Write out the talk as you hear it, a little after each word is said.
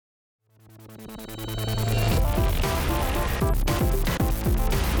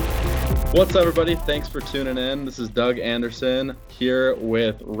What's up, everybody? Thanks for tuning in. This is Doug Anderson here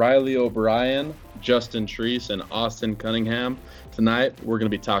with Riley O'Brien, Justin Treese, and Austin Cunningham. Tonight, we're going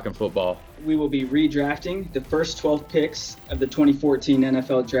to be talking football. We will be redrafting the first 12 picks of the 2014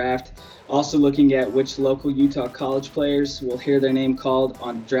 NFL Draft. Also looking at which local Utah college players will hear their name called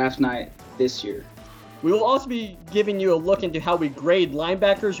on draft night this year. We will also be giving you a look into how we grade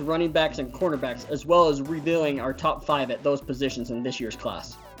linebackers, running backs, and cornerbacks, as well as revealing our top 5 at those positions in this year's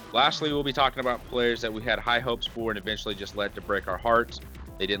class. Lastly, we'll be talking about players that we had high hopes for and eventually just led to break our hearts.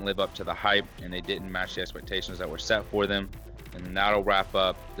 They didn't live up to the hype and they didn't match the expectations that were set for them. And that'll wrap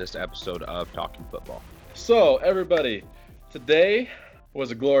up this episode of Talking Football. So, everybody, today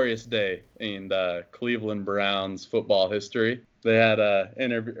was a glorious day in Cleveland Browns football history. They had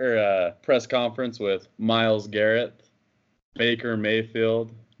a press conference with Myles Garrett, Baker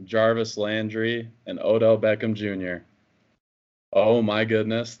Mayfield, Jarvis Landry, and Odell Beckham Jr. Oh my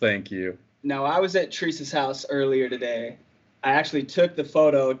goodness, thank you. Now, I was at Treese's house earlier today. I actually took the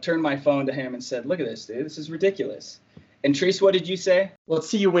photo, turned my phone to him and said, "Look at this, dude. This is ridiculous." And Treese, what did you say? Let's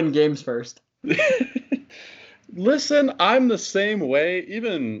see you win games first. Listen, I'm the same way.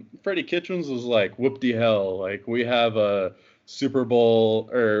 Even Freddie Kitchens was like, whoop-de-hell. Like, we have a Super Bowl,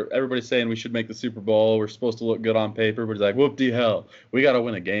 or everybody's saying we should make the Super Bowl. We're supposed to look good on paper, but he's like, whoop-de-hell. We got to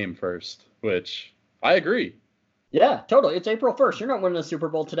win a game first, which I agree. Yeah, totally. It's April 1st. You're not winning the Super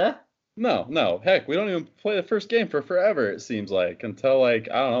Bowl today. No. Heck, we don't even play the first game for forever, it seems like, until, like,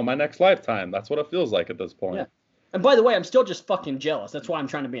 I don't know, my next lifetime. That's what it feels like at this point. Yeah. And by the way, I'm still just fucking jealous. That's why I'm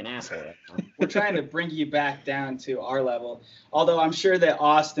trying to be an asshole right now. We're trying to bring you back down to our level. Although I'm sure that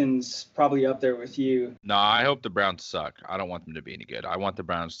Austin's probably up there with you. No, I hope the Browns suck. I don't want them to be any good. I want the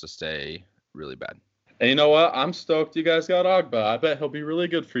Browns to stay really bad. And you know what? I'm stoked you guys got Ogba. I bet he'll be really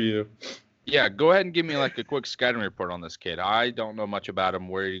good for you. Yeah, go ahead and give me like a quick scouting report on this kid. I don't know much about him.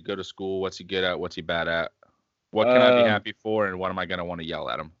 Where did he go to school? What's he good at? What's he bad at? What can I be happy for? And what am I going to want to yell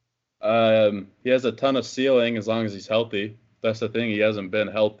at him? He has a ton of ceiling as long as he's healthy. That's the thing. He hasn't been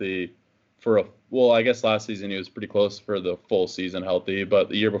healthy I guess last season he was pretty close for the full season healthy, but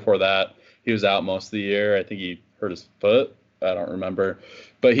the year before that, he was out most of the year. I think he hurt his foot. I don't remember.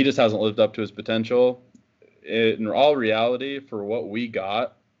 But he just hasn't lived up to his potential. In all reality, for what we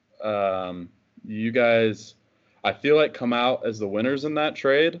got, you guys, I feel like, come out as the winners in that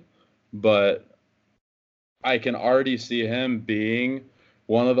trade, but I can already see him being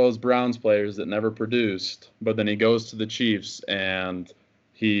one of those Browns players that never produced, but then he goes to the Chiefs and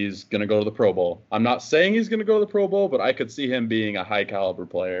he's going to go to the Pro Bowl. I'm not saying he's going to go to the Pro Bowl, but I could see him being a high caliber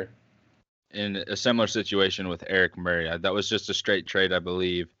player. In a similar situation with Eric Murray. That was just a straight trade, I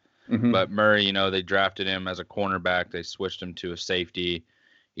believe. Mm-hmm. But Murray, they drafted him as a cornerback. They switched him to a safety.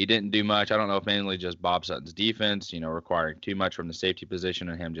 He didn't do much. I don't know if mainly just Bob Sutton's defense, requiring too much from the safety position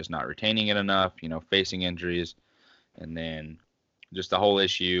and him just not retaining it enough, facing injuries. And then just the whole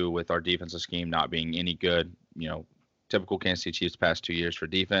issue with our defensive scheme not being any good, typical Kansas City Chiefs past 2 years for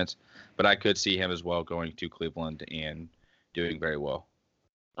defense. But I could see him as well going to Cleveland and doing very well.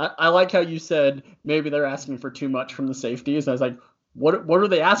 I like how you said maybe they're asking for too much from the safeties. I was like, what do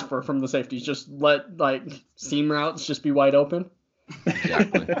they ask for from the safeties? Just let seam routes just be wide open?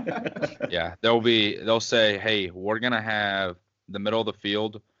 Exactly. Yeah, they'll say, hey, we're going to have the middle of the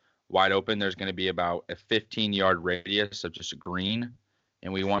field wide open. There's going to be about a 15-yard radius of just green,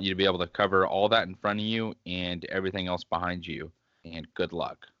 and we want you to be able to cover all that in front of you and everything else behind you. And good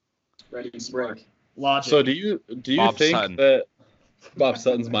luck. Ready to break. Logic. So do you Bob think Sutton. that Bob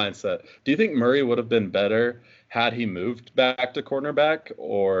Sutton's mindset, do you think Murray would have been better had he moved back to cornerback,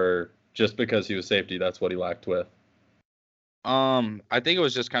 or just because he was safety, that's what he lacked with? I think it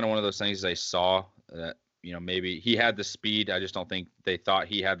was just kind of one of those things they saw that, maybe he had the speed. I just don't think they thought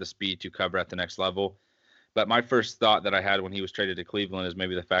he had the speed to cover at the next level. But my first thought that I had when he was traded to Cleveland is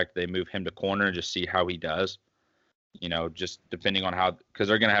maybe the fact that they move him to corner and just see how he does. Just depending on how, because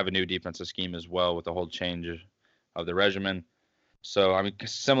they're going to have a new defensive scheme as well with the whole change of the regimen. So,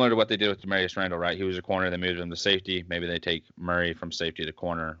 similar to what they did with Demarius Randall, right? He was a corner, they moved him to safety. Maybe they take Murray from safety to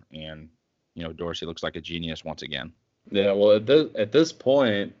corner, and, Dorsey looks like a genius once again. Yeah, well, at this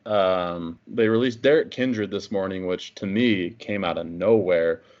point, they released Derek Kindred this morning, which to me came out of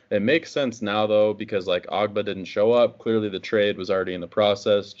nowhere. It makes sense now, though, because Ogba didn't show up. Clearly, the trade was already in the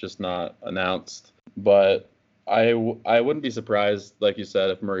process, just not announced. But I wouldn't be surprised, like you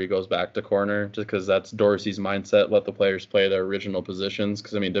said, if Murray goes back to corner, just because that's Dorsey's mindset. Let the players play their original positions.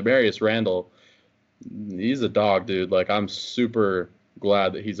 Because Demarius Randall, he's a dog, dude. I'm super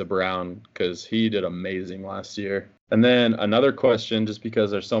glad that he's a Brown because he did amazing last year. And then another question, just because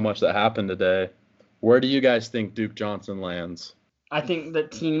there's so much that happened today, where do you guys think Duke Johnson lands? I think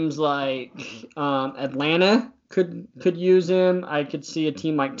that teams like Atlanta could use him. I could see a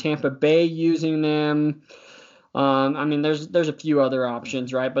team like Tampa Bay using them. I mean, there's a few other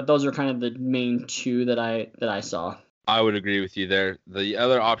options, right? But those are kind of the main two that I saw. I would agree with you there. The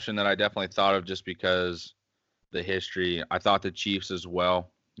other option that I definitely thought of, just because the history, I thought the Chiefs as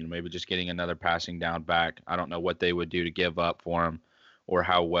well. Maybe just getting another passing down back. I don't know what they would do to give up for him or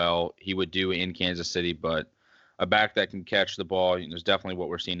how well he would do in Kansas City, but a back that can catch the ball is definitely what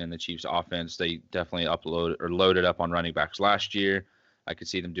we're seeing in the Chiefs offense. They definitely loaded up on running backs last year. I could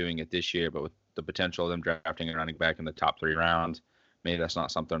see them doing it this year, but with the potential of them drafting a running back in the top 3 rounds, maybe that's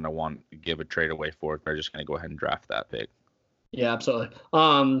not something I want to give a trade away for. They're just going to go ahead and draft that pick. Yeah, absolutely.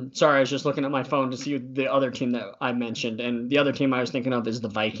 Sorry, I was just looking at my phone to see the other team that I mentioned, and the other team I was thinking of is the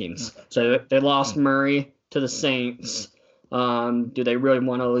Vikings. So they lost Murray to the Saints. Do they really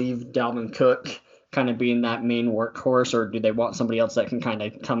want to leave Dalvin Cook kind of being that main workhorse, or do they want somebody else that can kind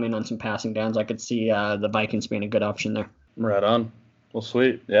of come in on some passing downs? I could see the Vikings being a good option there. Right on. Well,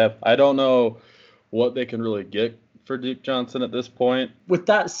 sweet. Yeah, I don't know what they can really get for Duke Johnson at this point. With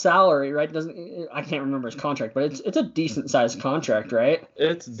that salary, right? I can't remember his contract, but it's a decent sized contract, right?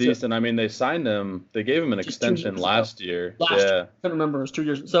 It's decent. I mean, they signed him. They gave him an extension last year. Year. I couldn't remember. It was 2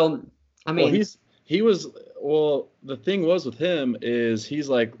 years. So, I mean, the thing was with him is he's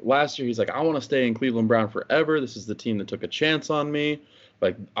like, last year he's like, I want to stay in Cleveland Brown forever. This is the team that took a chance on me.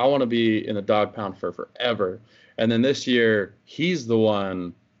 Like, I want to be in a dog pound for forever. And then this year he's the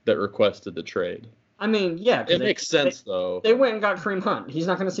one that requested the trade. I mean, yeah. It makes sense, though. They went and got Kareem Hunt. He's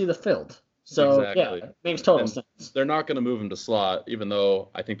not going to see the field. So, exactly. Yeah, it makes total sense. They're not going to move him to slot, even though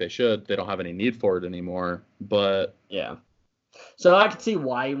I think they should. They don't have any need for it anymore. But yeah. So I could see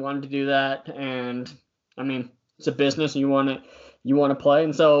why you wanted to do that. And, I mean, it's a business and you want to play.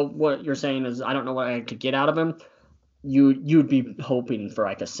 And so what you're saying is, I don't know what I could get out of him. You'd be hoping for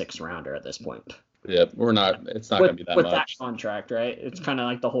like a 6th rounder at this point. Yeah, it's not going to be that much. With that contract, right? It's kind of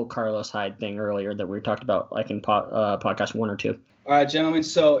like the whole Carlos Hyde thing earlier that we talked about, like in podcast 1 or 2. All right, gentlemen.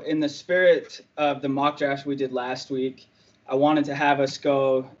 So in the spirit of the mock draft we did last week, I wanted to have us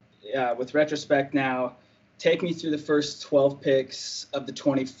go with retrospect now. Take me through the first 12 picks of the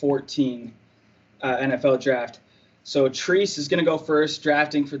 2014 NFL draft. So Treese is going to go first,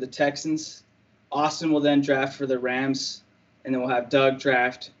 drafting for the Texans. Austin will then draft for the Rams, and then we'll have Doug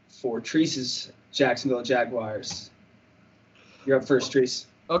draft for Treese's Jacksonville Jaguars. You're up first, Treese.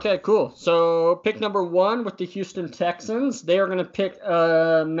 Okay, cool. So pick number 1 with the Houston Texans. They are going to pick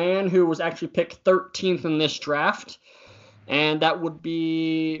a man who was actually picked 13th in this draft, and that would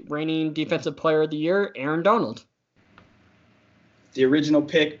be reigning Defensive Player of the Year, Aaron Donald. The original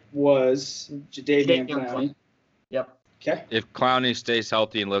pick was Jadeveon Clowney. Yep. Okay. If Clowney stays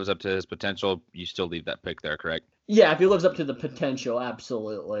healthy and lives up to his potential, you still leave that pick there, correct? Yeah, if he lives up to the potential,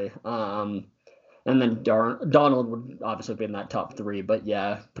 absolutely. And then Donald would obviously be in that top 3, but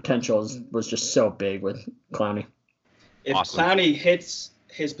yeah, potential was just so big with Clowney. If Clowney hits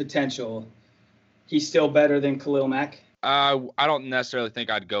his potential, he's still better than Khalil Mack? I don't necessarily think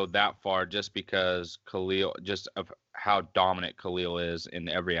I'd go that far, just because just of how dominant Khalil is in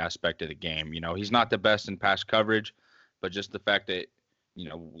every aspect of the game. He's not the best in pass coverage, but just the fact that,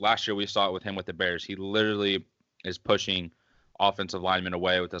 last year we saw it with him with the Bears. He literally is pushing offensive lineman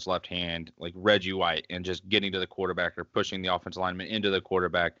away with his left hand, like Reggie White, and just getting to the quarterback or pushing the offensive lineman into the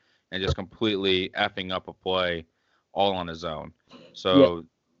quarterback and just completely effing up a play all on his own. So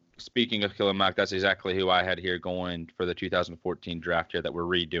Speaking of Khalil Mack, that's exactly who I had here going for the 2014 draft year that we're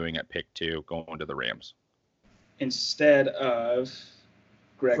redoing at pick 2, going to the Rams. Instead of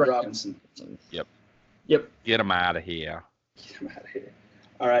Greg Robinson. Yep. Get him out of here.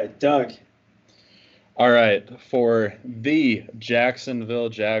 All right, Doug. All right, for the Jacksonville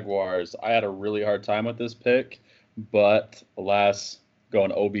Jaguars, I had a really hard time with this pick, but alas,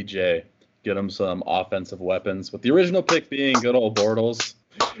 going OBJ. Get him some offensive weapons, with the original pick being good old Bortles.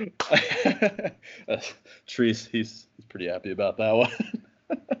 Treese, he's pretty happy about that one.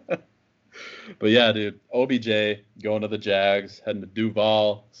 But yeah, dude, OBJ going to the Jags, heading to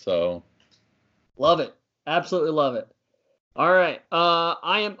Duval. So love it, absolutely love it. All right,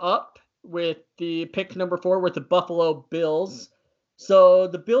 I am up with the pick number 4 with the Buffalo Bills. So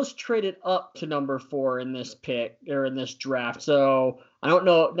the Bills traded up to number 4 in this pick or in this draft. So I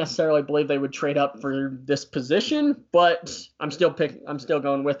don't necessarily believe they would trade up for this position, but I'm still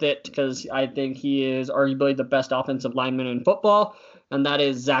going with it because I think he is arguably the best offensive lineman in football, and that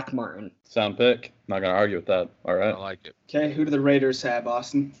is Zach Martin. Sound pick. Not gonna argue with that. All right. I like it. Okay, who do the Raiders have,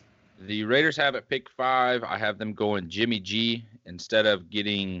 Austin? The Raiders have at pick 5. I have them going Jimmy G instead of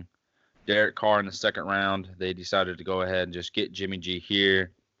getting Derek Carr in the second round. They decided to go ahead and just get Jimmy G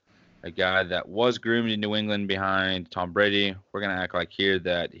here, a guy that was groomed in New England behind Tom Brady. We're going to act like here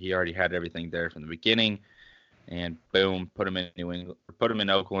that he already had everything there from the beginning, and boom, put him in New England, put him in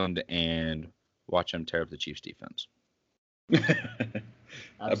Oakland, and watch him tear up the Chiefs defense.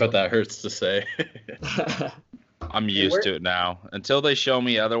 I bet that hurts to say. I'm used to it now. Until they show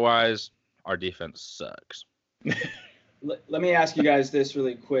me otherwise, our defense sucks. Let me ask you guys this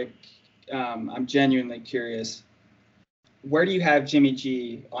really quick. I'm genuinely curious. Where do you have Jimmy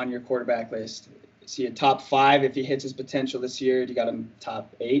G on your quarterback list? Is he a top 5 if he hits his potential this year? Do you got him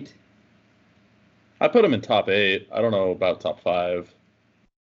top 8? I put him in top 8. I don't know about top 5.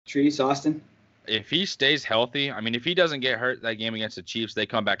 Treese, Austin? If he stays healthy, I mean, if he doesn't get hurt that game against the Chiefs, they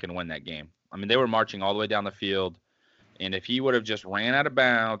come back and win that game. I mean, they were marching all the way down the field. And if he would have just ran out of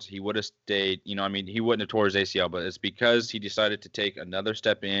bounds, he would have stayed, he wouldn't have tore his ACL. But it's because he decided to take another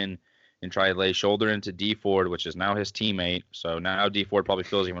step in and try to lay shoulder into D Ford, which is now his teammate. So now D Ford probably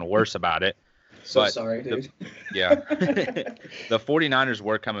feels even worse about it. Sorry, dude. The 49ers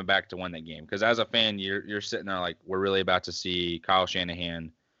were coming back to win that game. Because as a fan, you're sitting there like, we're really about to see Kyle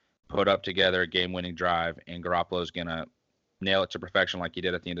Shanahan put up together a game-winning drive, and Garoppolo's going to nail it to perfection like he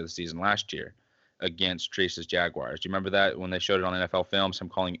did at the end of the season last year against Treese's Jaguars. Do you remember that when they showed it on NFL Films, him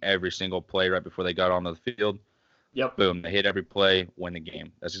calling every single play right before they got onto the field? Yep. Boom, they hit every play, win the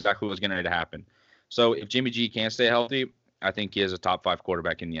game. That's exactly what was going to happen. So if Jimmy G can't stay healthy, I think he is a top 5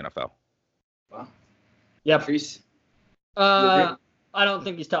 quarterback in the NFL. Wow. Yep. Treese? I don't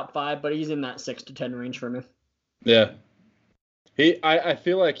think he's top 5, but he's in that 6 to 10 range for me. Yeah. I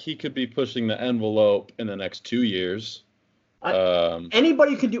feel like he could be pushing the envelope in the next 2 years.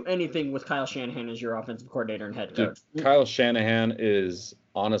 Anybody can do anything with Kyle Shanahan as your offensive coordinator and head coach. Dude, Kyle Shanahan is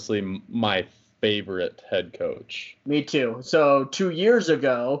honestly my favorite head coach. Me too. So 2 years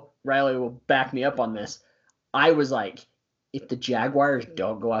ago, Riley will back me up on this. I was like, if the Jaguars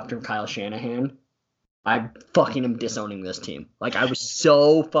don't go after Kyle Shanahan, I fucking am disowning this team. Like, I was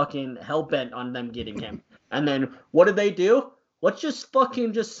so fucking hell-bent on them getting him. And then what did they do? Let's just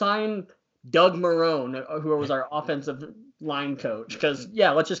sign Doug Marrone, who was our offensive line coach. Because,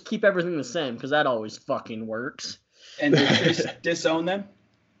 yeah, let's just keep everything the same, because that always fucking works. And did Treese disown them?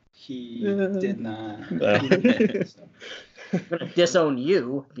 He did not. I'm going to disown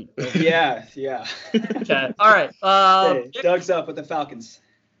you. Yeah. Okay. All right. Hey, Doug's up with the Falcons.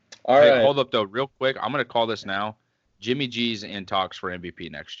 All right. Hold up, though, real quick. I'm going to call this now. Jimmy G's in talks for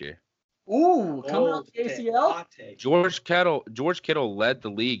MVP next year. Ooh, coming out the ACL? George Kittle led the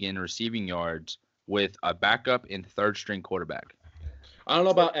league in receiving yards with a backup and third-string quarterback. I don't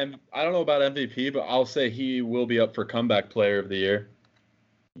know about MVP, but I'll say he will be up for comeback player of the year.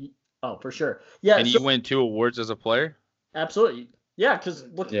 Oh, for sure. Yeah. And you win 2 awards as a player? Absolutely. Yeah, because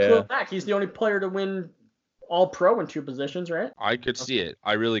look at back. He's the only player to win All-Pro in 2 positions, right? I could see it.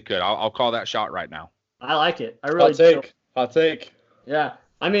 I really could. I'll call that shot right now. I like it. I really do. Hot take. Yeah.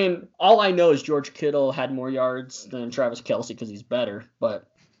 I mean, all I know is George Kittle had more yards than Travis Kelce because he's better, but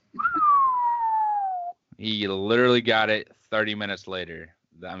he literally got it 30 minutes later.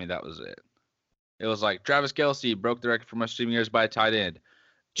 I mean, that was it. It was like Travis Kelce broke the record for most receiving yards by a tight end.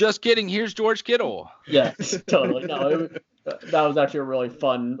 Just kidding. Here's George Kittle. Yeah, totally. No, that was actually a really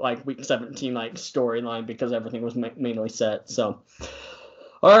fun, like, Week 17 storyline because everything was mainly set. So,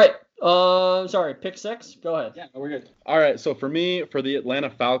 all right. Sorry, pick 6. Go ahead. Yeah, we're good. All right. So for me, for the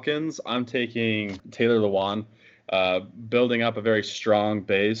Atlanta Falcons, I'm taking Taylor Lewan, building up a very strong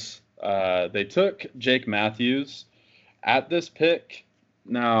base. They took Jake Matthews at this pick.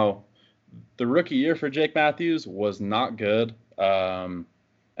 Now, the rookie year for Jake Matthews was not good.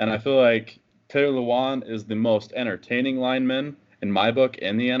 And I feel like Taylor Lewan is the most entertaining lineman in my book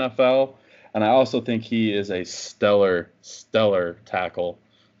in the NFL. And I also think he is a stellar tackle.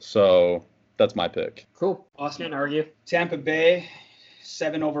 So that's my pick. Cool. Awesome. Can't argue. Tampa Bay,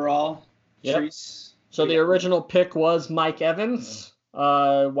 7 overall. Yep. Treese. So the original pick was Mike Evans,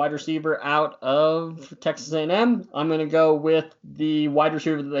 wide receiver out of Texas A&M. I'm going to go with the wide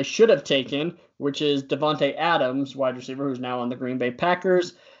receiver that they should have taken, which is Devontae Adams, wide receiver who's now on the Green Bay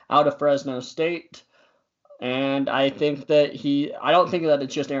Packers, out of Fresno State. And I think that I don't think that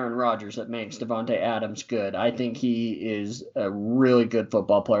it's just Aaron Rodgers that makes Devontae Adams good. I think he is a really good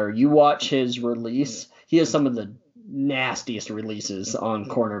football player. You watch his release, he has some of the nastiest releases on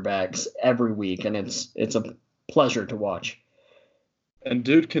cornerbacks every week, and it's a pleasure to watch. And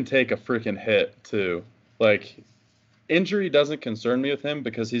dude can take a freaking hit too. Like, injury doesn't concern me with him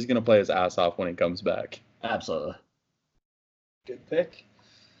because he's going to play his ass off when he comes back. Absolutely. Good pick.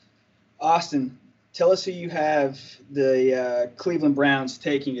 Austin, Tell us who you have the Cleveland Browns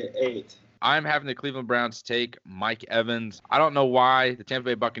taking at 8. I'm having the Cleveland Browns take Mike Evans. I don't know why the Tampa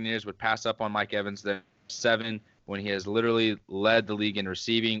Bay Buccaneers would pass up on Mike Evans at 7 when he has literally led the league in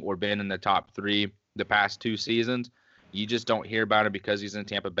receiving or been in the top 3 the past 2 seasons. You just don't hear about him because he's in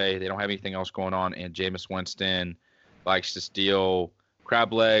Tampa Bay. They don't have anything else going on, and Jameis Winston likes to steal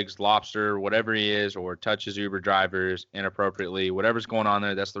crab legs, lobster, whatever he is, or touches Uber drivers inappropriately. Whatever's going on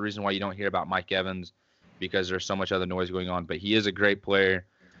there, that's the reason why you don't hear about Mike Evans, because there's so much other noise going on. But he is a great player.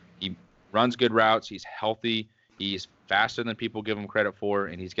 He runs good routes. He's healthy. He's faster than people give him credit for,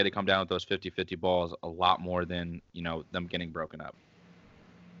 and he's going to come down with those 50-50 balls a lot more than, them getting broken up.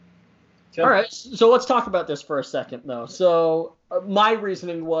 All right, so let's talk about this for a second, though. So my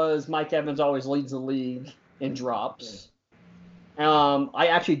reasoning was Mike Evans always leads the league in drops. I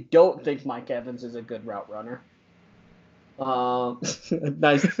actually don't think Mike Evans is a good route runner.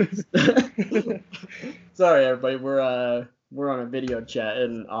 Nice. Sorry, everybody. We're on a video chat,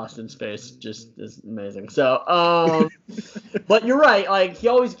 and Austin's face just is amazing. So, but you're right. Like, he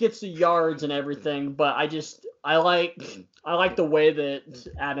always gets the yards and everything, but I like the way that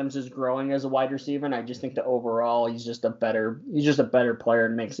Adams is growing as a wide receiver, and I just think that overall he's just a better player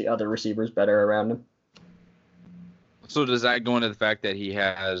and makes the other receivers better around him. So does that go into the fact that he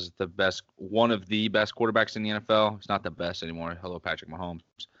has one of the best quarterbacks in the NFL? He's not the best anymore. Hello, Patrick Mahomes.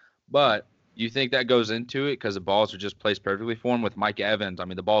 But you think that goes into it because the balls are just placed perfectly for him with Mike Evans? I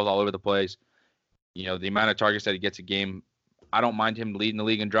mean, the ball is all over the place. The amount of targets that he gets a game, I don't mind him leading the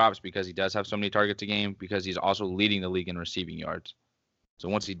league in drops because he does have so many targets a game, because he's also leading the league in receiving yards. So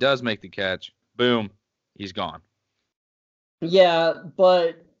once he does make the catch, boom, he's gone. Yeah,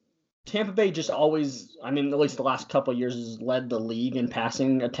 but Tampa Bay just always, at least the last couple of years, has led the league in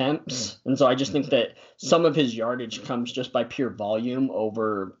passing attempts. And so I just think that some of his yardage comes just by pure volume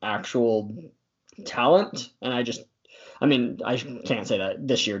over actual talent. And I can't say that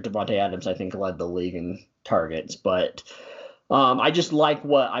this year Devontae Adams, I think, led the league in targets. But I just like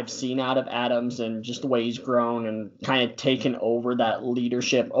what I've seen out of Adams and just the way he's grown and kind of taken over that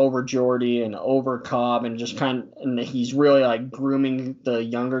leadership over Jordy and over Cobb, and and he's really like grooming the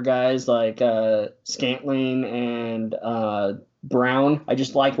younger guys like Scantling and Brown. I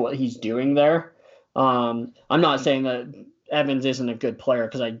just like what he's doing there. I'm not saying that Evans isn't a good player,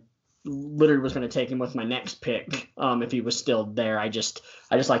 because I literally was going to take him with my next pick if he was still there. I just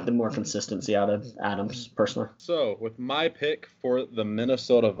like the more consistency out of Adams personally. So with my pick for the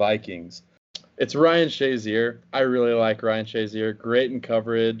Minnesota Vikings, it's Ryan Shazier. I really like Ryan Shazier. Great in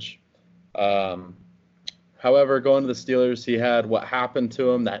coverage. However, going to the Steelers, he had what happened to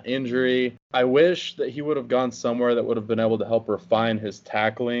him, that injury. I wish that he would have gone somewhere that would have been able to help refine his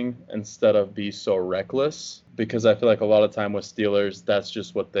tackling instead of be so reckless, because I feel like a lot of time with Steelers, that's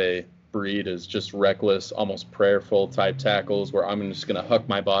just what they breed, is just reckless, almost prayerful type tackles where I'm just going to huck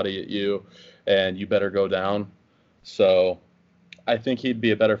my body at you and you better go down. So I think he'd be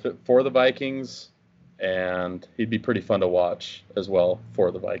a better fit for the Vikings, and he'd be pretty fun to watch as well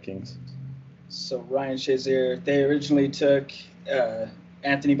for the Vikings. So Ryan Shazier, they originally took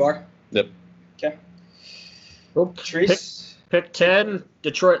Anthony Barr. Yep. Okay. Well, Treese. Pick 10,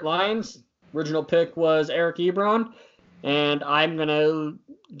 Detroit Lions. Original pick was Eric Ebron. And I'm going to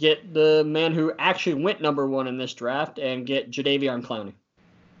get the man who actually went number 1 in this draft and get Jadeveon Clowney.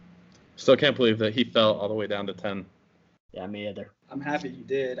 Still can't believe that he fell all the way down to 10. Yeah, me either. I'm happy you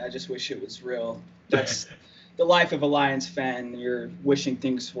did. I just wish it was real. That's the life of a Lions fan. You're wishing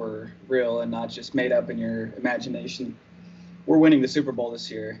things were real and not just made up in your imagination. We're winning the Super Bowl this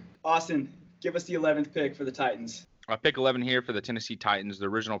year. Austin, give us the 11th pick for the Titans. Pick 11 here for the Tennessee Titans. The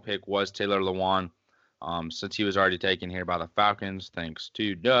original pick was Taylor Lewan. Since he was already taken here by the Falcons, thanks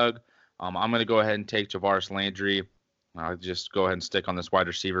to Doug, I'm going to go ahead and take Javaris Landry. I'll just go ahead and stick on this wide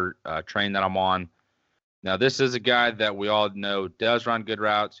receiver train that I'm on. Now, this is a guy that we all know does run good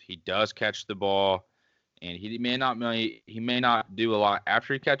routes. He does catch the ball, and he may not do a lot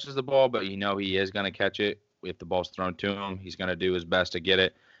after he catches the ball, but he is going to catch it. If the ball's thrown to him, he's going to do his best to get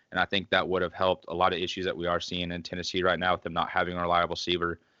it. And I think that would have helped a lot of issues that we are seeing in Tennessee right now with them not having a reliable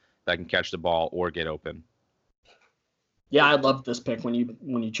receiver that can catch the ball or get open. Yeah, I loved this pick when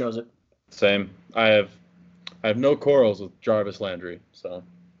you chose it. Same. I have no quarrels with Jarvis Landry. So.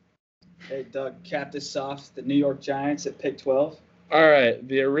 Hey, Doug, cap this off. The New York Giants at pick 12. All right.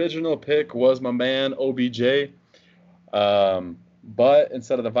 The original pick was my man OBJ. But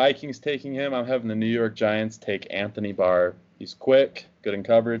instead of the Vikings taking him, I'm having the New York Giants take Anthony Barr. He's quick, good in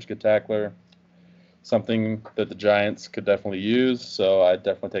coverage, good tackler. Something that the Giants could definitely use, so I'd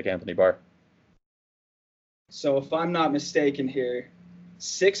definitely take Anthony Barr. So if I'm not mistaken here,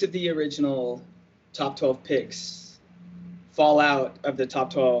 6 of the original top 12 picks fall out of the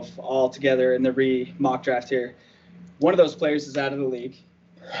top 12 altogether in the mock draft here. One of those players is out of the league.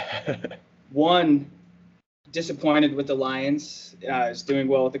 One disappointed with the Lions, is doing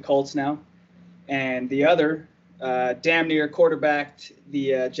well with the Colts now. And the other damn near quarterbacked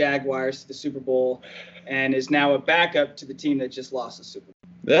the Jaguars to the Super Bowl and is now a backup to the team that just lost the Super Bowl.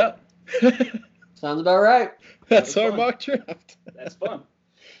 Yeah. Sounds about right. That's That our was mock draft. That's fun.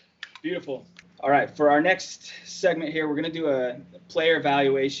 Beautiful. All right, for our next segment here, we're going to do a player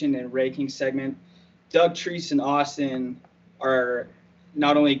evaluation and ranking segment. Doug, Treese, and Austin are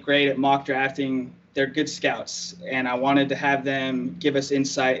not only great at mock drafting, they're good scouts, and I wanted to have them give us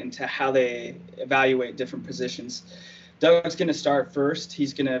insight into how they evaluate different positions. Doug's going to start first.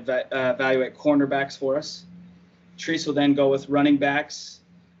 He's going to evaluate cornerbacks for us. Treese will then go with running backs.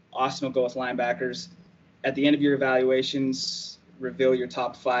 Austin will go with linebackers. At the end of your evaluations, reveal your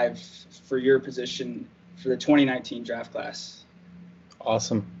top 5 for your position for the 2019 draft class.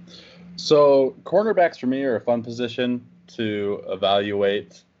 Awesome. So cornerbacks for me are a fun position to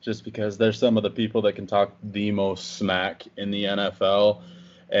evaluate just because they're some of the people that can talk the most smack in the NFL,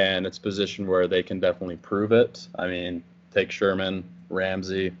 and it's a position where they can definitely prove it. I mean, take Sherman,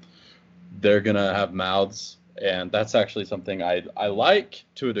 Ramsey. They're going to have mouths, and that's actually something I like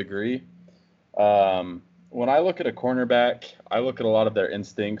to a degree. When I look at a cornerback, I look at a lot of their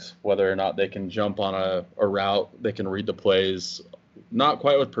instincts, whether or not they can jump on a route, they can read the plays, not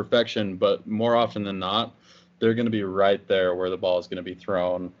quite with perfection, but more often than not, they're going to be right there where the ball is going to be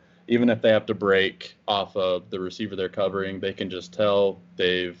thrown. Even if they have to break off of the receiver they're covering, they can just tell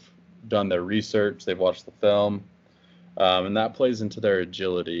they've done their research, they've watched the film, and that plays into their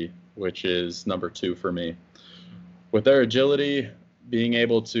agility, which is number 2 for me. With their agility, being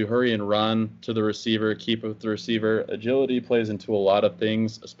able to hurry and run to the receiver, keep with the receiver, agility plays into a lot of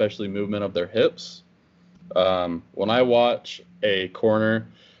things, especially movement of their hips. When I watch a corner,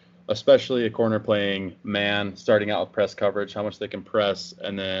 especially a corner playing man, starting out with press coverage, how much they can press,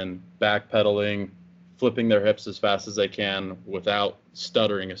 and then backpedaling, flipping their hips as fast as they can without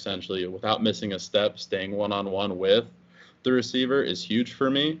stuttering, essentially, without missing a step, staying one-on-one with the receiver is huge for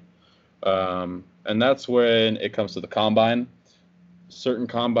me. And that's when it comes to the combine. Certain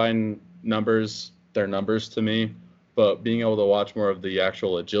combine numbers, they're numbers to me, but being able to watch more of the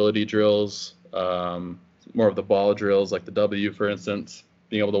actual agility drills, more of the ball drills, like the W, for instance,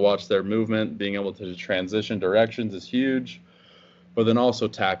 being able to watch their movement, being able to transition directions is huge. But then also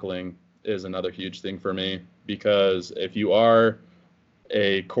tackling is another huge thing for me, because if you are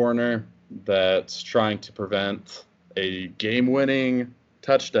a corner that's trying to prevent a game-winning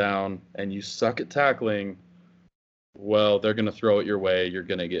touchdown and you suck at tackling, well, they're going to throw it your way. You're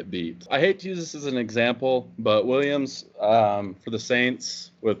going to get beat. I hate to use this as an example, but Williams for the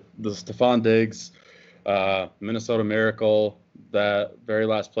Saints with the Stephon Diggs, Minnesota Miracle, that very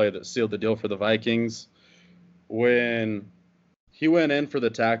last play that sealed the deal for the Vikings. When he went in for the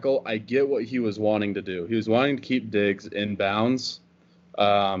tackle, I get what he was wanting to do. He was wanting to keep Diggs in bounds.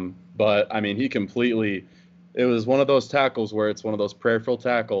 But, I mean, it was one of those tackles where it's one of those prayerful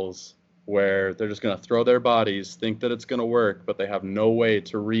tackles where they're just going to throw their bodies, think that it's going to work, but they have no way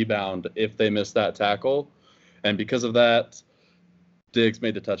to rebound if they miss that tackle. And because of that, Diggs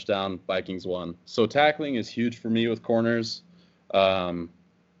made the touchdown, Vikings won. So tackling is huge for me with corners. And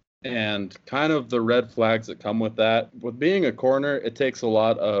kind of the red flags that come with that. With being a corner, it takes a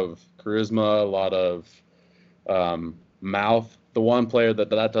lot of charisma, a lot of mouth. The one player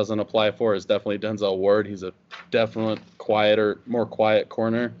that doesn't apply for is definitely Denzel Ward. He's a definite more quiet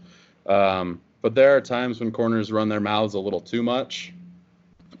corner. But there are times when corners run their mouths a little too much.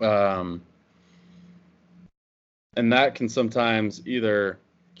 And that can sometimes either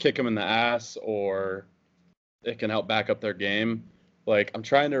kick them in the ass or it can help back up their game. Like, I'm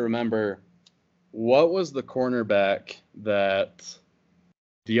trying to remember, what was the cornerback that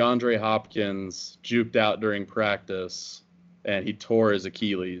DeAndre Hopkins juked out during practice and he tore his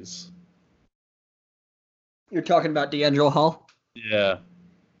Achilles? You're talking about D'Angelo Hall? Yeah,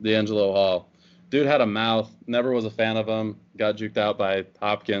 D'Angelo Hall. Dude had a mouth, never was a fan of him, got juked out by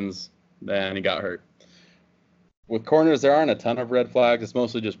Hopkins, then he got hurt. With corners, there aren't a ton of red flags. It's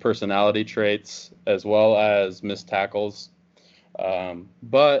mostly just personality traits as well as missed tackles.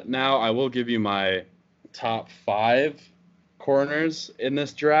 But now I will give you my top 5 corners in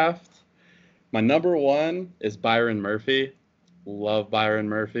this draft. My number 1 is Byron Murphy. Love Byron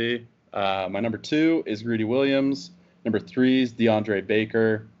Murphy. My number 2 is Greedy Williams. Number 3 is DeAndre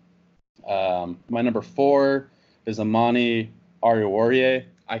Baker. My number 4 is Amani Oruwariye.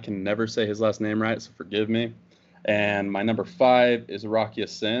 I can never say his last name right, so forgive me. And my number 5 is Rocky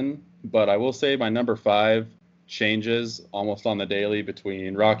Sin. But I will say my number 5 changes almost on the daily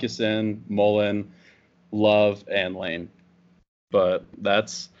between Rocky Sin, Mullen, Love, and Lane. But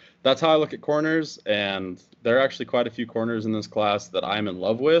that's how I look at corners, and there are actually quite a few corners in this class that I'm in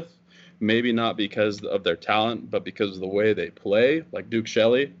love with. Maybe not because of their talent, but because of the way they play, like Duke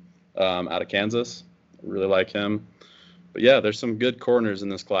Shelley out of Kansas. I really like him. But yeah, there's some good corners in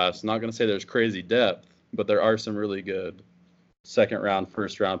this class. Not going to say there's crazy depth, but there are some really good second round,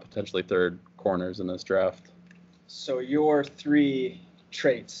 first round, potentially third corners in this draft. So your 3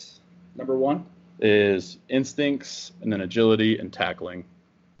 traits. Number 1? Is instincts, and then agility and tackling.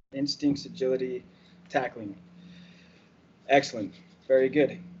 Instincts, agility, tackling. Excellent. Very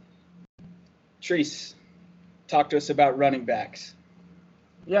good. Treese, talk to us about running backs.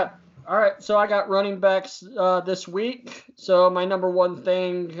 Yeah. All right. So I got running backs this week. So my number one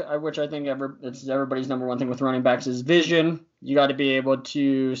thing, which I think it's everybody's number one thing with running backs, is vision. You got to be able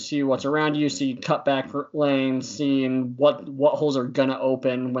to see what's around you, see cutback lanes, seeing what holes are gonna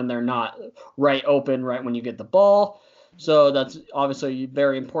open when they're not open right when you get the ball. So that's obviously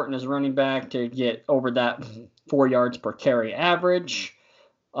very important as a running back to get over that 4 yards per carry average.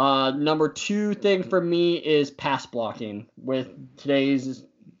 Number 2 thing for me is pass blocking. With today's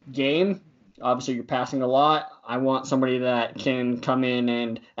game, obviously you're passing a lot. I want somebody that can come in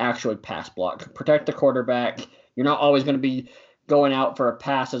and actually pass block, protect the quarterback. You're not always going to be going out for a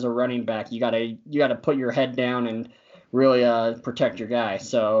pass as a running back. You gotta put your head down and really protect your guy.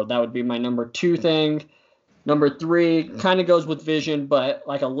 So that would be my number 2 thing. Number 3 kind of goes with vision, but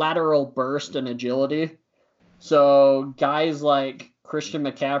like a lateral burst and agility. So guys like Christian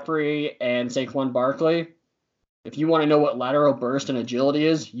McCaffrey and Saquon Barkley, if you want to know what lateral burst and agility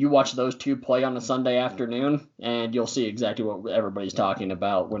is, you watch those 2 play on a Sunday afternoon, and you'll see exactly what everybody's talking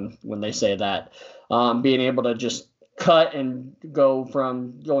about when they say that. Being able to just cut and go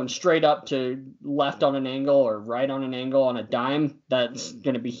from going straight up to left on an angle or right on an angle on a dime, that's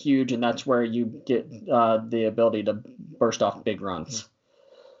going to be huge, and that's where you get the ability to burst off big runs.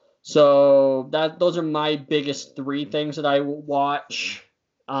 So those are my biggest 3 things that I watch.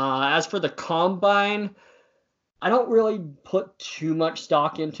 As for the combine, I don't really put too much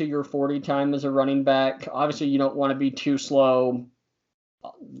stock into your 40 time as a running back. Obviously, you don't want to be too slow,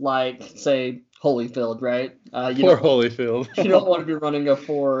 like, say, Holyfield, right? Poor Holyfield. You don't want to be running a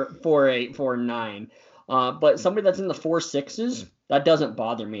 4.8, 4.9. But somebody that's in the 4.6s, that doesn't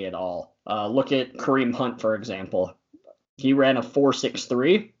bother me at all. Look at Kareem Hunt, for example. He ran a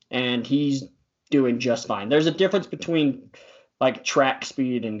 4.63, and he's doing just fine. There's a difference between like track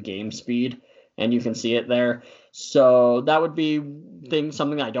speed and game speed, and you can see it there. So that would be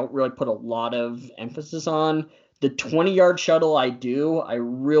something I don't really put a lot of emphasis on. The 20-yard shuttle I do. I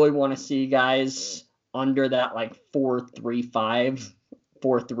really want to see guys under that like 4.35,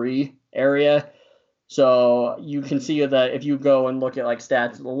 4.3 area. So you can see that if you go and look at like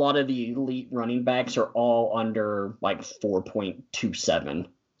stats, a lot of the elite running backs are all under like 4.27.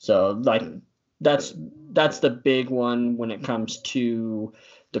 So like that's the big one when it comes to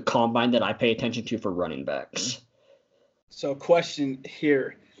the combine that I pay attention to for running backs. So question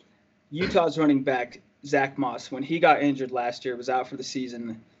here. Utah's running back, Zach Moss, when he got injured last year, was out for the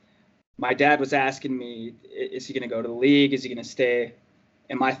season. My dad was asking me, is he going to go to the league? Is he going to stay?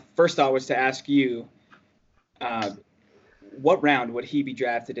 And my first thought was to ask you, what round would he be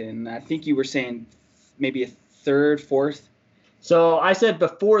drafted in? I think you were saying maybe a 3rd, 4th. So I said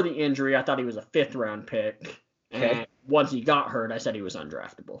before the injury, I thought he was a 5th round pick. Okay. And once he got hurt, I said he was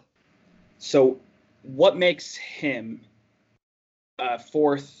undraftable. So what makes him a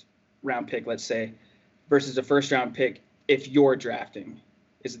 4th round pick, let's say, versus a 1st round pick if you're drafting?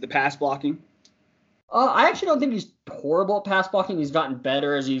 Is it the pass blocking? I actually don't think he's horrible at pass blocking. He's gotten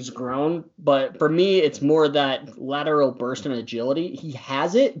better as he's grown. But for me, it's more that lateral burst and agility. He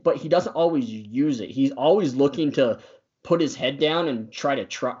has it, but he doesn't always use it. He's always looking to put his head down and try to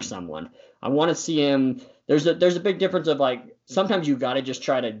truck someone. I want to see him. There's a big difference of like sometimes you got to just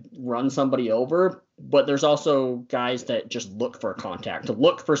try to run somebody over, but there's also guys that just look for contact, to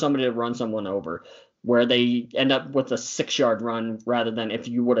look for somebody to run someone over, where they end up with a 6-yard run rather than if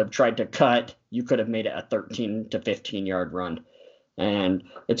you would have tried to cut, you could have made it a 13 to 15-yard run. And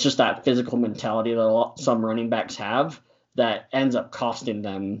it's just that physical mentality that some running backs have that ends up costing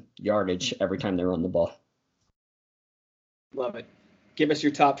them yardage every time they run the ball. Love it. Give us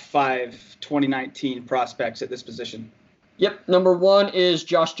your top 5 2019 prospects at this position. Yep. Number 1 is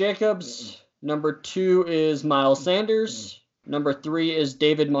Josh Jacobs. Number 2 is Miles Sanders. Number 3 is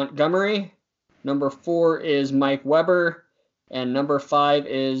David Montgomery. Number 4 is Mike Weber. And number 5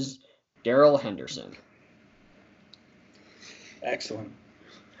 is Darrell Henderson. Excellent.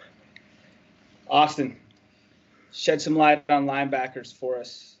 Austin, shed some light on linebackers for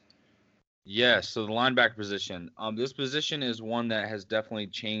us. Yes, so the linebacker position. This position is one that has definitely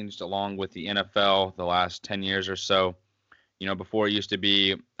changed along with the NFL the last 10 years or so. You know, before it used to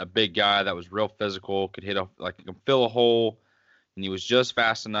be a big guy that was real physical, could could fill a hole, and he was just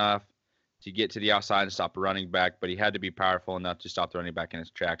fast enough to get to the outside and stop a running back, but he had to be powerful enough to stop the running back in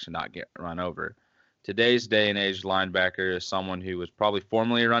his tracks and not get run over. Today's day and age linebacker is someone who was probably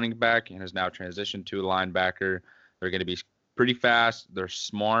formerly a running back and has now transitioned to a linebacker. They're going to be pretty fast. They're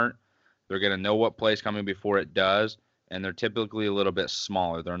smart. They're going to know what play is coming before it does, and they're typically a little bit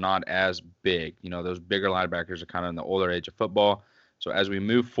smaller. They're not as big. You know, those bigger linebackers are kind of in the older age of football. So as we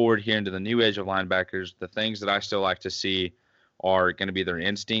move forward here into the new age of linebackers, the things that I still like to see are going to be their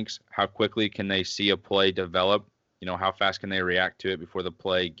instincts. How quickly can they see a play develop? You know, how fast can they react to it before the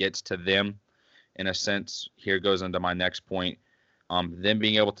play gets to them? In a sense, here goes into my next point. Them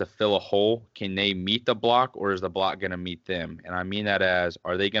being able to fill a hole, can they meet the block, or is the block going to meet them? And I mean that as,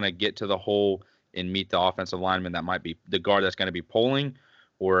 are they going to get to the hole and meet the offensive lineman that might be the guard that's going to be pulling,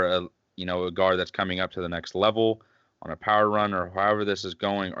 or a guard that's coming up to the next level on a power run, or however this is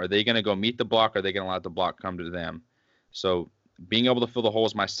going? Are they going to go meet the block, or are they going to let the block come to them? So being able to fill the hole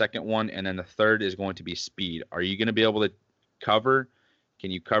is my second one, and then the third is going to be speed. Are you going to be able to cover?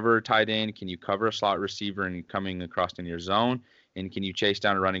 Can you cover a tight end? Can you cover a slot receiver and coming across in your zone? And can you chase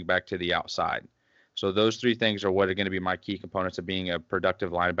down a running back to the outside? So those three things are what are going to be my key components of being a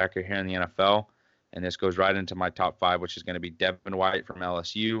productive linebacker here in the NFL. And this goes right into my top five, which is going to be Devin White from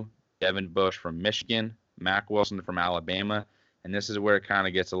LSU, Devin Bush from Michigan, Mack Wilson from Alabama. And this is where it kind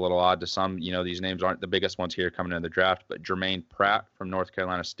of gets a little odd to some. You know, these names aren't the biggest ones here coming into the draft, but Jermaine Pratt from North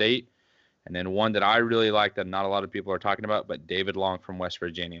Carolina State. And then one that I really like that not a lot of people are talking about, but David Long from West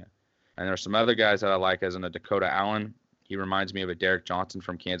Virginia. And there are some other guys that I like, as in a Dakota Allen. He reminds me of a Derek Johnson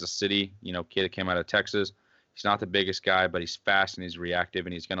from Kansas City, kid that came out of Texas. He's not the biggest guy, but he's fast and he's reactive,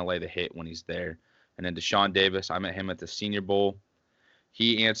 and he's going to lay the hit when he's there. And then Deshaun Davis, I met him at the Senior Bowl.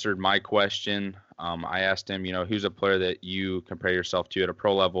 He answered my question. I asked him, who's a player that you compare yourself to at a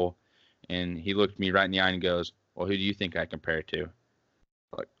pro level? And he looked me right in the eye and goes, well, who do you think I compare to?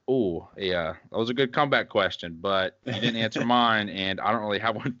 Like, oh, yeah, that was a good comeback question, but you didn't answer mine, and I don't really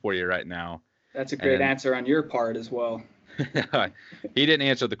have one for you right now. That's a great answer on your part as well. He didn't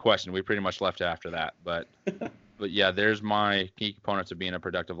answer the question. We pretty much left after that. But yeah, there's my key components of being a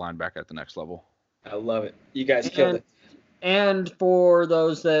productive linebacker at the next level. I love it. You guys killed it. And for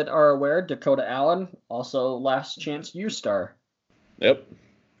those that are aware, Dakota Allen, also last chance U-Star. Yep.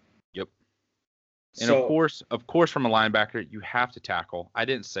 And of course, from a linebacker, you have to tackle. I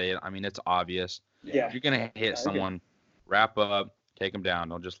didn't say it. I mean, it's obvious. Yeah. If you're going to hit someone, wrap up, take them down.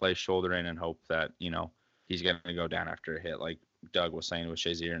 Don't just lay shoulder in and hope that, he's going to go down after a hit, like Doug was saying with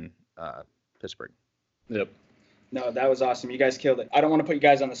Shazier in Pittsburgh. Yep. No, that was awesome. You guys killed it. I don't want to put you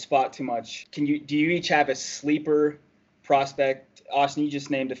guys on the spot too much. Do you each have a sleeper prospect? Austin, you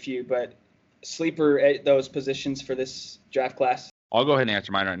just named a few, but sleeper at those positions for this draft class? I'll go ahead and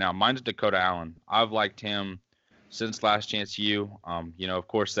answer mine right now. Mine's Dakota Allen. I've liked him since Last Chance U. Of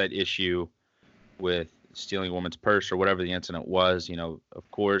course, that issue with stealing a woman's purse or whatever the incident was,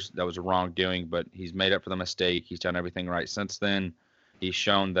 of course, that was a wrongdoing, but he's made up for the mistake. He's done everything right since then. He's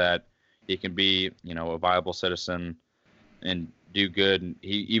shown that he can be, a viable citizen and do good. And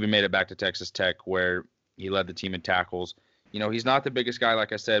he even made it back to Texas Tech, where he led the team in tackles. He's not the biggest guy,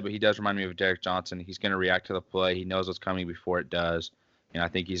 like I said, but he does remind me of Derek Johnson. He's going to react to the play. He knows what's coming before it does. And I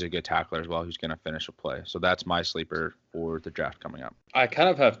think he's a good tackler as well who's going to finish a play. So that's my sleeper for the draft coming up. I kind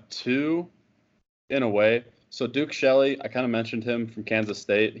of have two in a way. So Duke Shelley, I kind of mentioned him from Kansas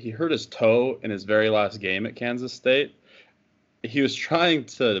State. He hurt his toe in his very last game at Kansas State. He was trying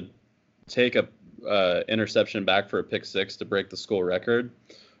to take a interception back for a pick six to break the school record.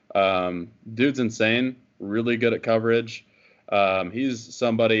 Dude's insane, really good at coverage. He's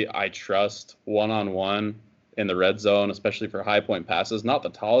somebody I trust one-on-one in the red zone, especially for high point passes. Not the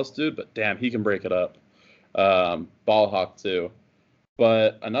tallest dude, but damn, he can break it up. Ball hawk too.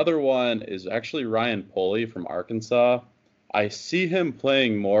 But another one is actually Ryan Pulley from Arkansas. I see him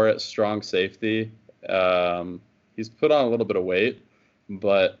playing more at strong safety. He's put on a little bit of weight,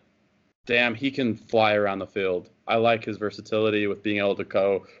 but damn, he can fly around the field. I like his versatility with being able to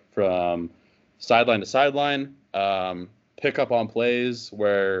go from sideline to sideline, pick up on plays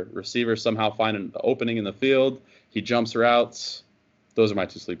where receivers somehow find an opening in the field. He jumps routes. Those are my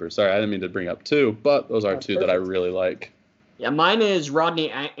two sleepers. Sorry, I didn't mean to bring up two, but those are two that I really like. Yeah, mine is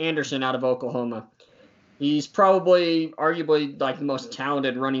Rodney Anderson out of Oklahoma. He's probably, arguably, like the most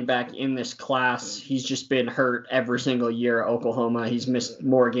talented running back in this class. He's just been hurt every single year at Oklahoma. He's missed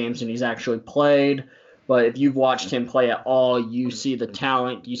more games than he's actually played. But if you've watched him play at all, you see the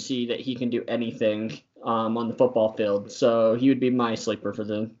talent. You see that he can do anything on the football field. So he would be my sleeper for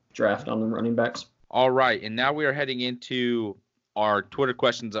the draft on the running backs. All right, and now we are heading into our Twitter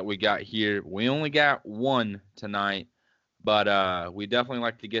questions that we got here. We only got one tonight, but we definitely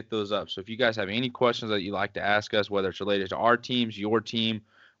like to get those up. So if you guys have any questions that you'd like to ask us, whether it's related to our teams, your team,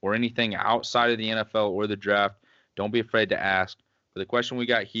 or anything outside of the NFL or the draft, don't be afraid to ask. But the question we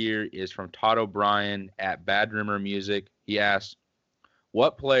got here is from Todd O'Brien at Bad Rumor Music. He asks,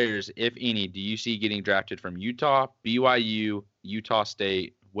 what players, if any, do you see getting drafted from Utah, BYU, Utah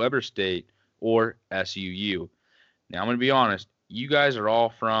State, Weber State, or SUU? Now, I'm going to be honest. You guys are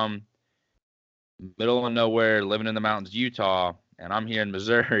all from middle of nowhere, living in the mountains, Utah, and I'm here in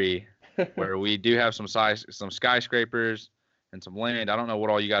Missouri, where we do have some skyscrapers and some land. I don't know what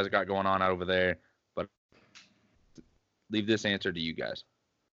all you guys got going on over there, but leave this answer to you guys.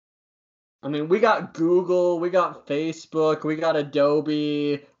 I mean, we got Google, we got Facebook, we got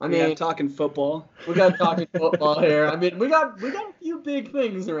Adobe. We got talking football. We got talking football here. I mean, we got a few big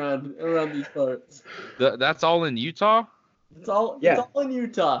things around these parts. That's all in Utah? It's all in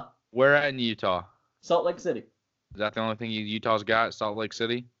Utah. Where at in Utah? Salt Lake City. Is that the only thing Utah's got, Salt Lake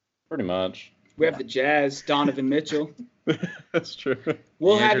City? Pretty much. We have the Jazz, Donovan Mitchell. That's true.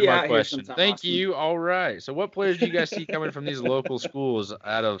 We'll You have answered you my out question. here sometime. Thank Austin. you. All right. So what players do you guys see coming from these local schools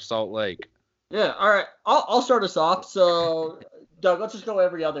out of Salt Lake? Yeah, all right. I'll start us off. So, Doug, let's just go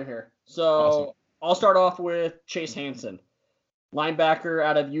every other here. So Awesome. I'll start off with Chase Hansen, linebacker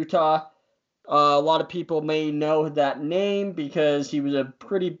out of Utah. A lot of people may know that name because he was a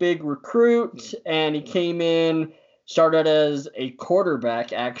pretty big recruit, and he came in, started as a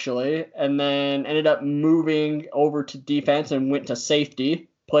quarterback, actually, and then ended up moving over to defense and went to safety,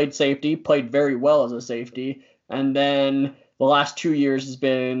 played very well as a safety, and then the last 2 years has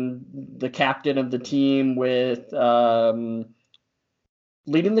been the captain of the team with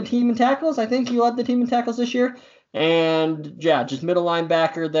leading the team in tackles. I think he led the team in tackles this year. And, yeah, just middle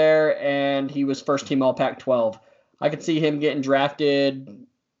linebacker there, and he was first team All-Pac-12. I could see him getting drafted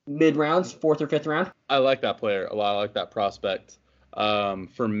mid-rounds, 4th or 5th round. I like that player a lot. I like that prospect.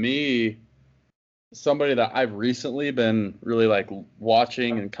 For me, somebody that I've recently been really like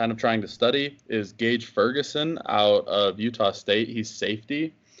watching and kind of trying to study is Gage Ferguson out of Utah State. He's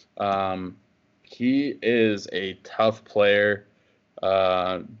safety. He is a tough player.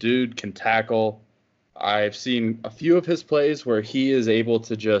 Dude can tackle. I've seen a few of his plays where he is able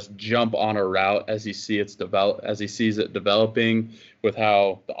to just jump on a route as he sees it developing, with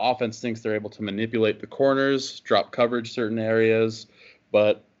how the offense thinks they're able to manipulate the corners, drop coverage certain areas,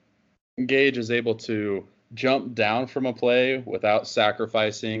 but Gage is able to jump down from a play without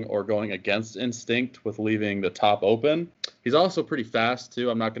sacrificing or going against instinct with leaving the top open. He's also pretty fast too.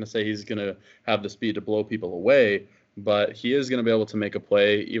 I'm not going to say he's going to have the speed to blow people away, but he is going to be able to make a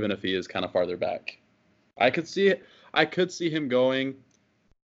play even if he is kind of farther back. I could see him going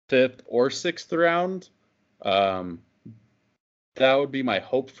 5th or 6th round. That would be my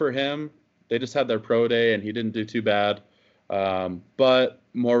hope for him. They just had their pro day and he didn't do too bad. But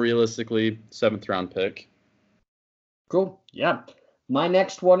more realistically, 7th round pick. Cool. Yeah. My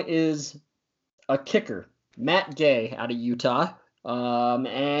next one is a kicker, Matt Gay out of Utah.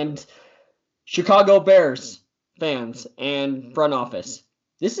 And Chicago Bears fans and front office.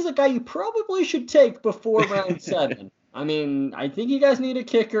 This is a guy you probably should take before round 7. I mean, I think you guys need a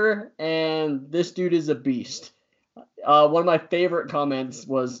kicker, and this dude is a beast. One of my favorite comments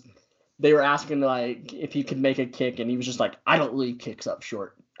was they were asking like if he could make a kick, and he was just like, "I don't leave kicks up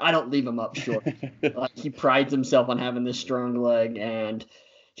short. I don't leave them up short." He prides himself on having this strong leg, and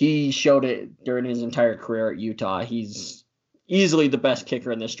he showed it during his entire career at Utah. He's easily the best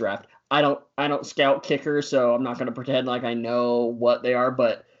kicker in this draft. I don't scout kickers, so I'm not going to pretend like I know what they are,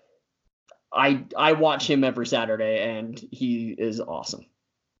 but I watch him every Saturday, and he is awesome.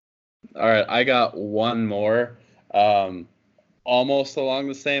 All right, I got one more, almost along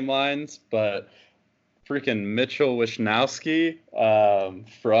the same lines, but freaking Mitchell Wishnowsky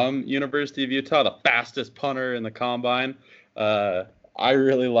from University of Utah, the fastest punter in the combine. I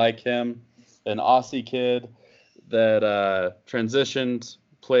really like him, an Aussie kid that transitioned,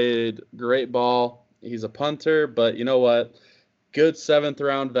 played great ball. He's a punter, but you know what? Good 7th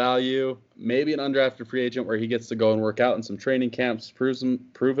round value. Maybe an undrafted free agent where he gets to go and work out in some training camps,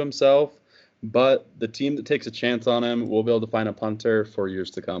 prove himself. But the team that takes a chance on him will be able to find a punter for years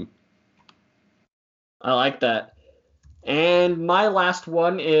to come. I like that. And my last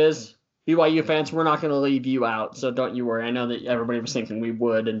one is BYU fans, we're not going to leave you out, so don't you worry. I know that everybody was thinking we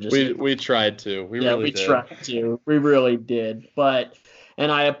would, and just we tried to. We really did. tried to. We really did. But,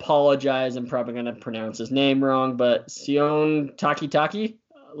 and I apologize. I'm probably going to pronounce his name wrong, but Sion Takitaki,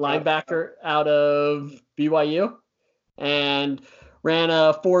 linebacker out of BYU, and ran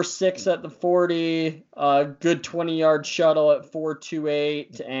a 4.6 at the 40, a good 20-yard shuttle at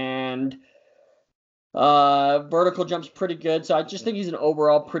 4.28, and vertical jump's pretty good. So I just think he's an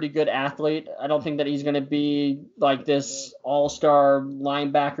overall pretty good athlete. I don't think that he's going to be like this all-star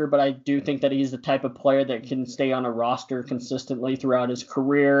linebacker, but I do think that he's the type of player that can stay on a roster consistently throughout his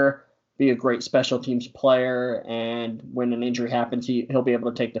career, be a great special teams player, and when an injury happens, he'll be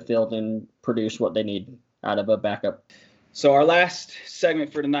able to take the field and produce what they need out of a backup. So our last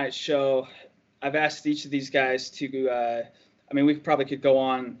segment for tonight's show, I've asked each of these guys to we probably could go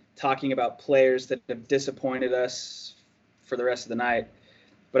on talking about players that have disappointed us for the rest of the night.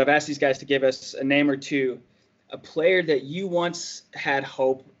 But I've asked these guys to give us a name or two, a player that you once had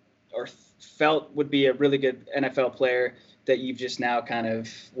hope or felt would be a really good NFL player that you've just now kind of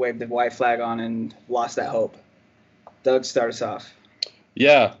waved the white flag on and lost that hope. Doug, start us off.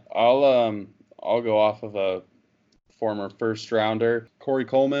 Yeah, I'll go off of a former first rounder, Corey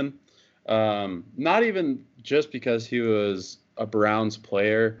Coleman. Not even just because he was a Browns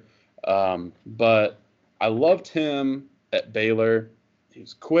player, but I loved him at Baylor. He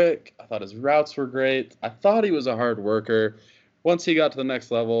was quick. I thought his routes were great. I thought he was a hard worker. Once he got to the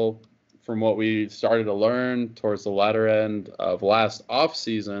next level, from what we started to learn towards the latter end of last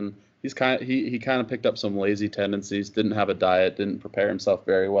offseason, he kind of picked up some lazy tendencies, didn't have a diet, didn't prepare himself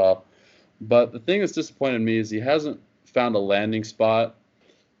very well. But the thing that's disappointed me is he hasn't found a landing spot.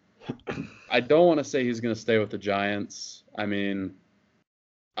 I don't want to say he's going to stay with the Giants. I mean,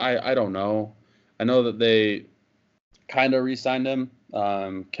 I don't know. I know that they kind of re-signed him,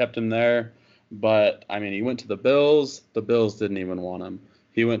 kept him there. But, I mean, he went to the Bills. The Bills didn't even want him.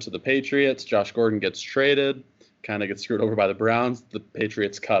 He went to the Patriots. Josh Gordon gets traded, kind of gets screwed over by the Browns. The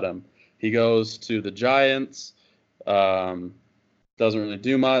Patriots cut him. He goes to the Giants. Doesn't really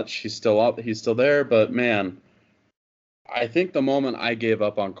do much. He's still there. But, man, I think the moment I gave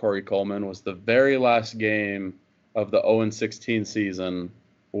up on Corey Coleman was the very last game of the 0-16 season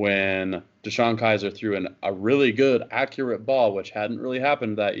when Deshaun Kaiser threw a really good, accurate ball, which hadn't really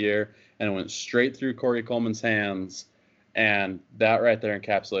happened that year, and it went straight through Corey Coleman's hands. And that right there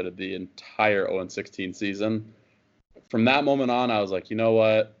encapsulated the entire 0-16 season. From that moment on, I was like, you know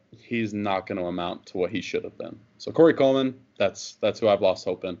what? He's not going to amount to what he should have been. So Corey Coleman, that's who I've lost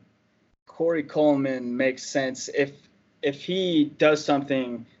hope in. Corey Coleman makes sense. If he does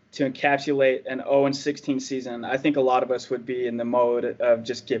something to encapsulate an 0-16 season, I think a lot of us would be in the mode of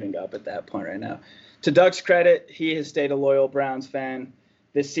just giving up at that point right now. To Doug's credit, he has stayed a loyal Browns fan.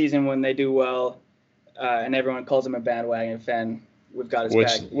 This season when they do well, and everyone calls him a bandwagon fan, we've got his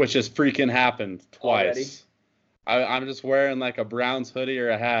back. Which has freaking happened twice. I'm just wearing like a Browns hoodie or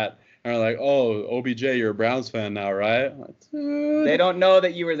a hat, and they're like, oh, OBJ, you're a Browns fan now, right? Like, they don't know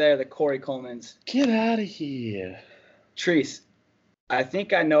that you were there, the Corey Colemans. Get out of here. Treese, I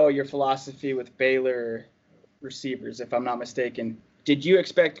think I know your philosophy with Baylor receivers, if I'm not mistaken. Did you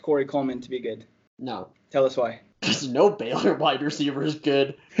expect Corey Coleman to be good? No. Tell us why. Because no Baylor wide receiver is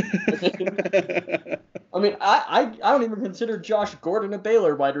good. I mean, I don't even consider Josh Gordon a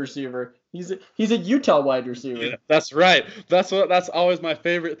Baylor wide receiver. He's a Utah wide receiver. Yeah, that's right. That's always my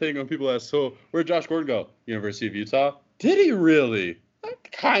favorite thing when people ask, so where'd Josh Gordon go? University of Utah? Did he really?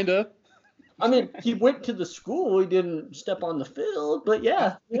 Kinda. I mean, he went to the school. He didn't step on the field, but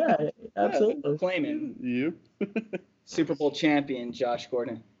yeah, absolutely. Claiming. You? Super Bowl champion Josh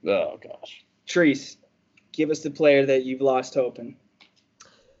Gordon. Oh, gosh. Treese, give us the player that you've lost hope in.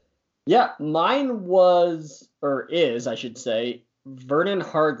 Yeah, mine was, or is, I should say, Vernon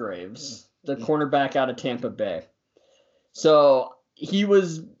Hargraves, the cornerback out of Tampa Bay. So he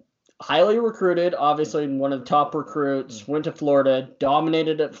was highly recruited, obviously one of the top recruits, went to Florida,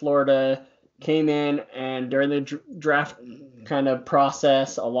 dominated at Florida, came in, and during the draft kind of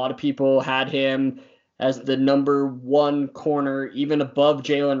process, a lot of people had him as the number one corner, even above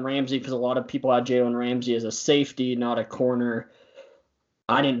Jalen Ramsey, because a lot of people had Jalen Ramsey as a safety, not a corner.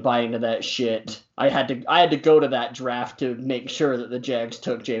 I didn't buy into that shit. I had to go to that draft to make sure that the Jags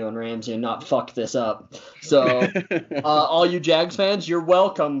took Jalen Ramsey and not fuck this up. So, all you Jags fans, you're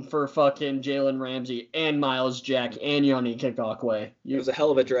welcome for fucking Jalen Ramsey and Miles Jack and Yannick Ngakoue. It was a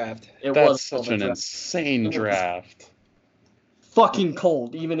hell of a draft. That's such an insane draft. Fucking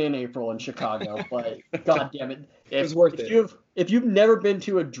cold, even in April in Chicago. But god damn it, It was worth it. If you've never been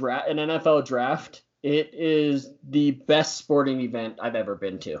to an NFL draft, It is the best sporting event I've ever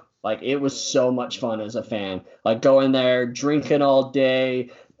been to. Like, it was so much fun as a fan. Like, going there, drinking all day,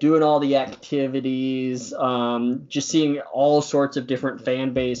 doing all the activities, just seeing all sorts of different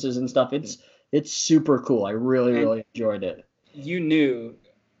fan bases and stuff. It's super cool. I really enjoyed it. You knew,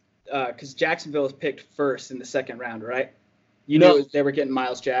 because Jacksonville was picked first in the second round, right? You knew they were getting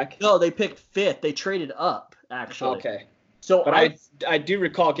Miles Jack? No, they picked fifth. They traded up, actually. Okay. So but I do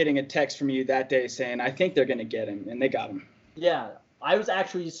recall getting a text from you that day saying, I think they're going to get him, and they got him. Yeah, I was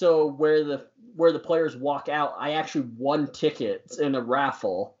actually, so where the players walk out, I actually won tickets in a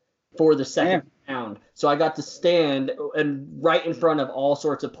raffle for the second round. So I got to stand and right in front of all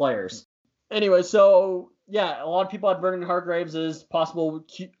sorts of players. Anyway, so yeah, a lot of people had Vernon Hargreaves as possible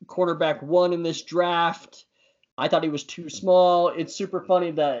cornerback 1 in this draft. I thought he was too small. It's super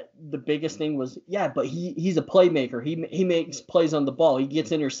funny that the biggest thing was, but he's a playmaker. He makes plays on the ball. He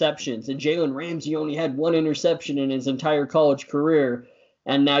gets interceptions. And Jalen Ramsey only had 1 interception in his entire college career.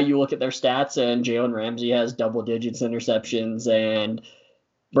 And now you look at their stats, and Jalen Ramsey has double digits interceptions, and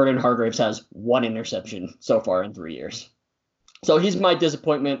Vernon Hargreaves has 1 interception so far in 3 years. So he's my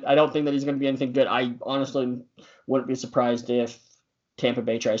disappointment. I don't think that he's going to be anything good. I honestly wouldn't be surprised if Tampa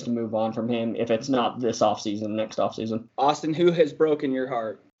Bay tries to move on from him, if it's not this offseason, next offseason. Austin, who has broken your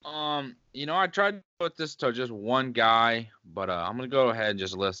heart? I tried to put this to just one guy, but I'm going to go ahead and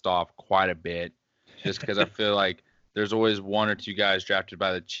just list off quite a bit, just because I feel like there's always 1 or 2 guys drafted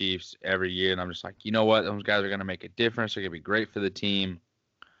by the Chiefs every year, and I'm just like, you know what? Those guys are going to make a difference. They're going to be great for the team,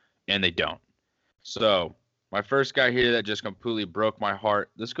 and they don't. So my first guy here that just completely broke my heart,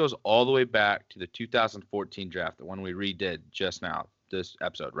 this goes all the way back to the 2014 draft, the one we redid just now, this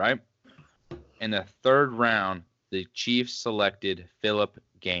episode, right? In the 3rd round, the Chiefs selected Philip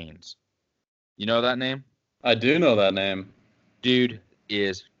Gaines. You know that name? I do know that name. Dude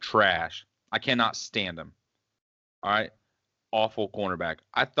is trash. I cannot stand him. All right? Awful cornerback.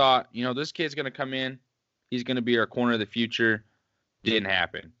 I thought, this kid's going to come in. He's going to be our corner of the future. Didn't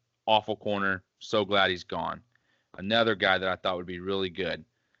happen. Awful corner. So glad he's gone. Another guy that I thought would be really good,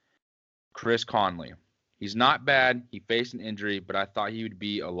 Chris Conley. He's not bad. He faced an injury, but I thought he would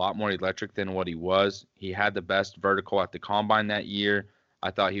be a lot more electric than what he was. He had the best vertical at the combine that year.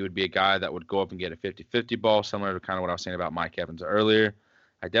 I thought he would be a guy that would go up and get a 50-50 ball, similar to kind of what I was saying about Mike Evans earlier.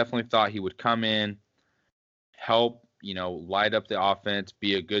 I definitely thought he would come in, help, light up the offense,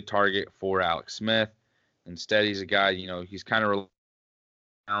 be a good target for Alex Smith. Instead, he's a guy, he's kind of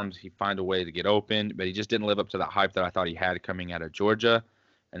around. He find a way to get open, but he just didn't live up to that hype that I thought he had coming out of Georgia.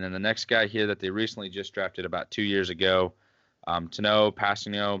 And then the next guy here that they recently just drafted about 2 years ago, Tanoh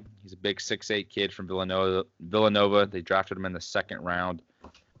Kpassagnon. He's a big 6'8" kid from Villanova. They drafted him in the 2nd round.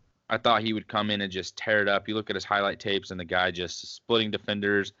 I thought he would come in and just tear it up. You look at his highlight tapes, and the guy just splitting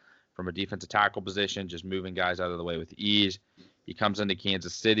defenders from a defensive tackle position, just moving guys out of the way with ease. He comes into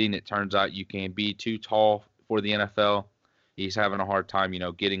Kansas City, and it turns out you can be too tall for the NFL. He's having a hard time,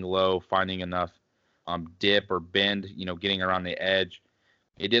 getting low, finding enough dip or bend, getting around the edge.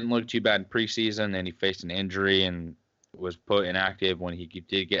 It didn't look too bad in preseason, and he faced an injury and was put inactive when he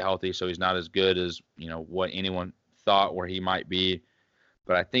did get healthy, so he's not as good as, what anyone thought where he might be.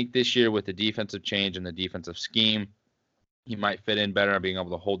 But I think this year with the defensive change and the defensive scheme, he might fit in better on being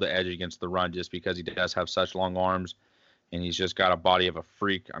able to hold the edge against the run just because he does have such long arms, and he's just got a body of a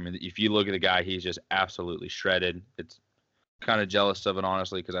freak. I mean, if you look at the guy, he's just absolutely shredded. It's kind of jealous of it,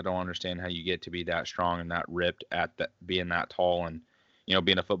 honestly, because I don't understand how you get to be that strong and that ripped at that, being that tall and,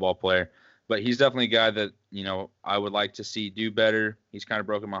 being a football player. But he's definitely a guy that, I would like to see do better. He's kind of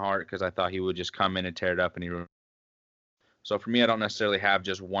broken my heart because I thought he would just come in and tear it up. So for me, I don't necessarily have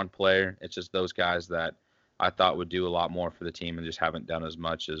just one player. It's just those guys that I thought would do a lot more for the team and just haven't done as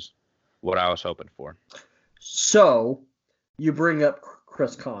much as what I was hoping for. So you bring up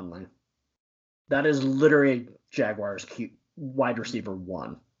Chris Conley. That is literally Jaguars wide receiver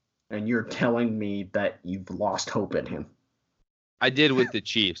 1. And you're telling me that you've lost hope in him. I did with the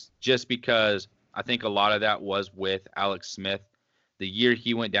Chiefs, just because I think a lot of that was with Alex Smith. The year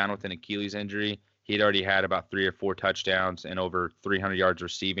he went down with an Achilles injury, he'd already had about 3 or 4 touchdowns and over 300 yards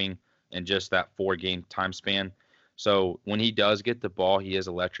receiving in just that 4-game time span. So when he does get the ball, he is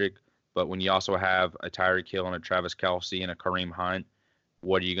electric. But when you also have a Tyreek Hill and a Travis Kelce and a Kareem Hunt,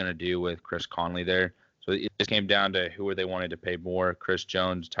 what are you going to do with Chris Conley there? So it just came down to who they wanted to pay more, Chris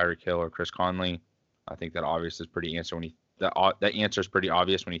Jones, Tyreek Hill, or Chris Conley. I think that obvious is pretty answer when that answer is pretty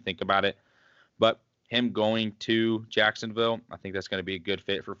obvious when you think about it. But him going to Jacksonville, I think that's going to be a good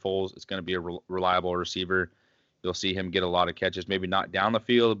fit for Foles. It's going to be a reliable receiver. You'll see him get a lot of catches, maybe not down the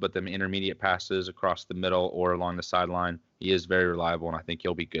field, but them intermediate passes across the middle or along the sideline. He is very reliable, and I think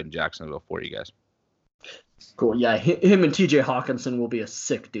he'll be good in Jacksonville for you guys. Cool. Yeah, him and TJ Hawkinson will be a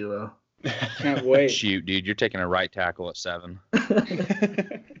sick duo. Can't wait. Shoot, dude, you're taking a right tackle at 7.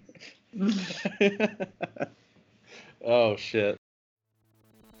 Oh, shit.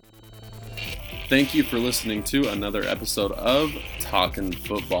 Thank you for listening to another episode of Talkin'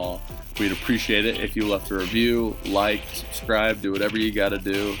 Football. We'd appreciate it if you left a review, like, subscribe, do whatever you gotta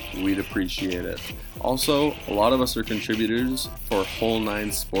do. We'd appreciate it. Also, a lot of us are contributors for Whole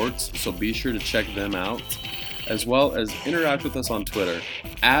 9 Sports, so be sure to check them out, as well as interact with us on Twitter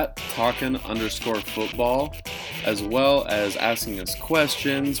at Talkin_football, as well as asking us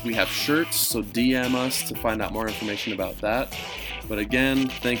questions. We have shirts, so DM us to find out more information about that. But again,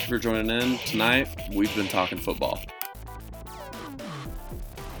 thank you for joining in. Tonight, we've been talking football.